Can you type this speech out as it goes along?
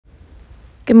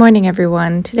Good morning,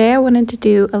 everyone. Today I wanted to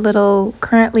do a little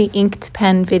currently inked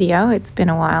pen video. It's been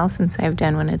a while since I've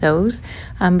done one of those.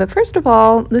 But first of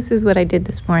all, this is what I did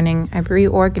this morning. I've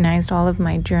reorganized all of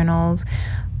my journals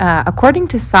according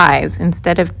to size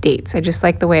instead of dates. I just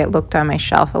like the way it looked on my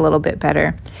shelf a little bit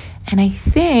better. And I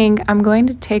think I'm going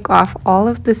to take off all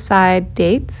of the side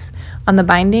dates on the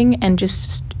binding and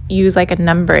just use like a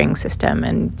numbering system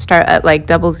and start at like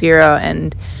 00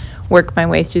 and work my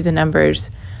way through the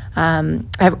numbers.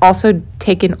 I've also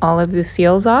taken all of the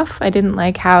seals off. I didn't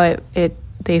like how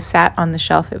they sat on the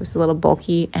shelf. It was a little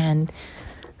bulky, and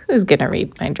who's gonna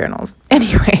read my journals?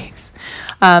 Anyways,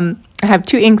 I have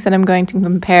two inks that I'm going to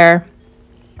compare.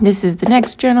 This is the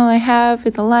next journal I have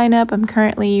in the lineup. I'm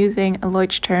currently using a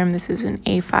Leuchtturm. This is an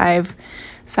A5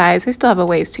 size. I still have a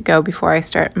ways to go before I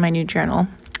start my new journal.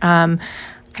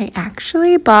 I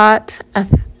actually bought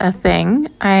a thing.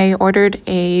 I ordered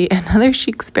another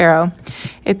Chic Sparrow.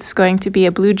 It's going to be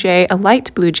a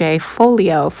light blue jay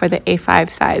folio for the A5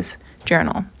 size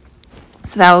journal.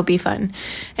 So that will be fun.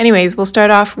 Anyways, we'll start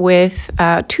off with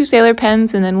 2 Sailor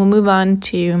pens, and then we'll move on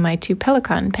to my 2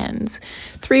 Pelikan pens,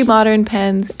 3 modern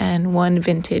pens, and 1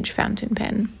 vintage fountain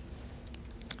pen.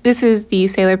 This is the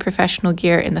Sailor Professional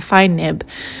Gear in the fine nib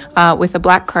with a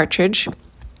black cartridge.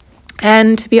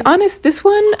 And to be honest, this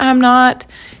one I'm not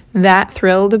that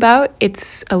thrilled about.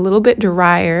 It's a little bit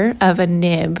drier of a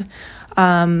nib.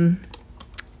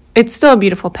 It's still a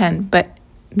beautiful pen, but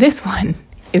this one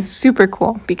is super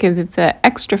cool because it's a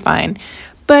extra fine,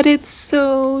 but it's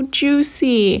so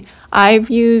juicy. I've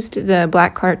used the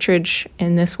black cartridge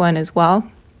in this one as well.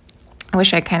 I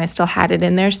wish I kind of still had it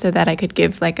in there so that I could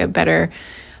give like a better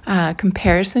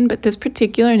comparison, but this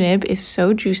particular nib is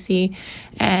so juicy,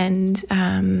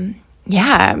 and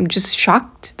yeah, I'm just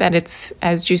shocked that it's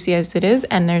as juicy as it is,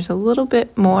 and there's a little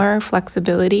bit more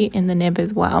flexibility in the nib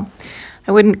as well.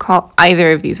 I wouldn't call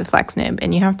either of these a flex nib,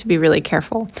 and you have to be really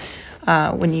careful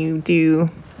when you do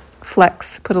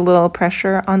flex, put a little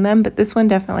pressure on them, but this one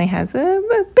definitely has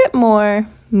a bit more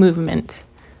movement.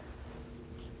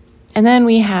 And then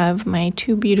we have my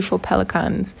 2 beautiful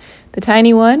Pelikans. The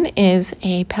tiny one is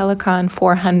a Pelikan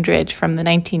 400 from the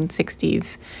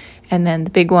 1960s, and then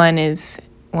the big one is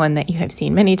one that you have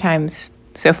seen many times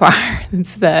so far.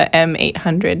 It's the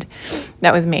M800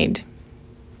 that was made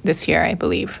this year, I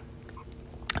believe.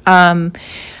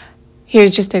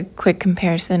 Here's just a quick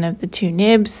comparison of the 2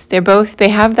 nibs. They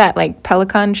have that like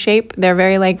Pelikan shape. They're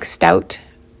very like stout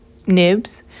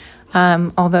nibs,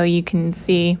 although you can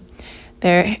see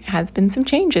there has been some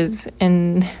changes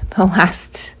in the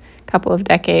last couple of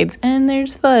decades, and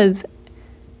there's fuzz.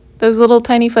 Those little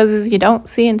tiny fuzzes you don't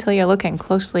see until you're looking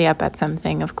closely up at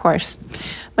something, of course.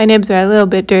 My nibs are a little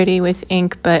bit dirty with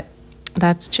ink, but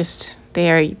that's just, they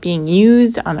are being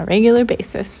used on a regular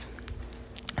basis.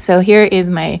 So here is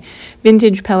my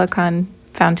vintage Pelikan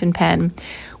fountain pen,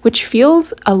 which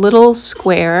feels a little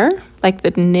square, like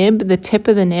the tip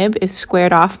of the nib is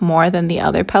squared off more than the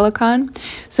other Pelikan.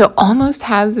 So almost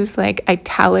has this like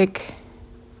italic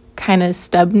kind of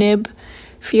stub nib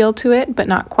feel to it, but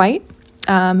not quite.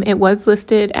 It was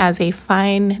listed as a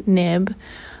fine nib.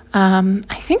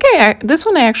 I think this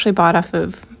one I actually bought off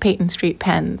of Peyton Street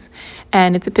Pens,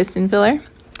 and it's a piston filler.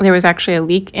 There was actually a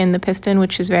leak in the piston,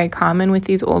 which is very common with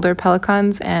these older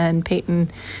Pelikans, and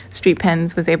Peyton Street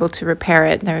Pens was able to repair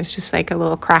it. There was just like a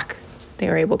little crack they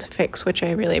were able to fix, which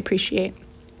I really appreciate.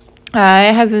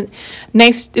 It has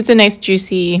it's a nice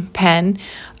juicy pen.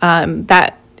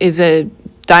 That is a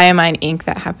diamine ink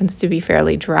that happens to be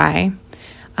fairly dry.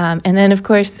 And then, of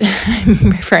course, I'm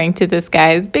referring to this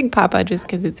guy as Big Papa just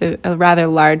because it's a rather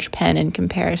large pen in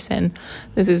comparison.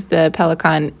 This is the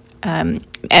Pelikan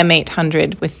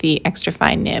M800 with the extra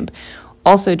fine nib.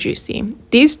 Also juicy.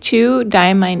 These 2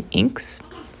 diamine inks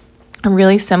are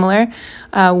really similar.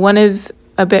 One is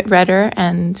a bit redder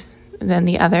than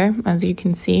the other, as you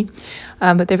can see.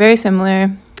 But they're very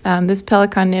similar. This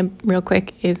Pelikan nib, real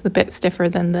quick, is a bit stiffer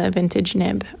than the vintage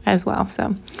nib as well.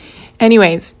 So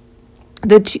anyways,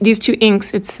 these 2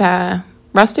 inks, it's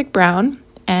Rustic Brown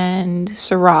and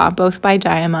Syrah, both by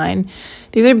Diamine.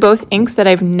 These are both inks that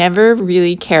I've never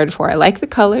really cared for. I like the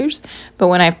colors, but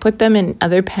when I've put them in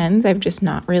other pens, I've just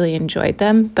not really enjoyed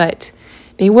them. But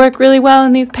they work really well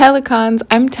in these Pelikans.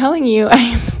 I'm telling you,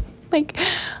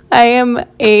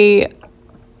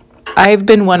 I've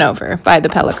been won over by the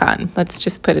Pelikan. Let's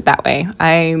just put it that way.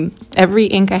 Every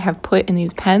ink I have put in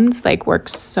these pens like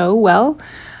works so well.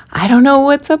 I don't know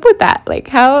what's up with that. Like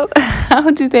how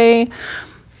do they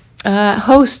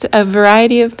host a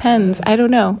variety of pens? I don't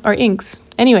know, or inks.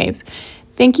 Anyways,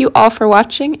 thank you all for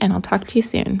watching, and I'll talk to you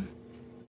soon.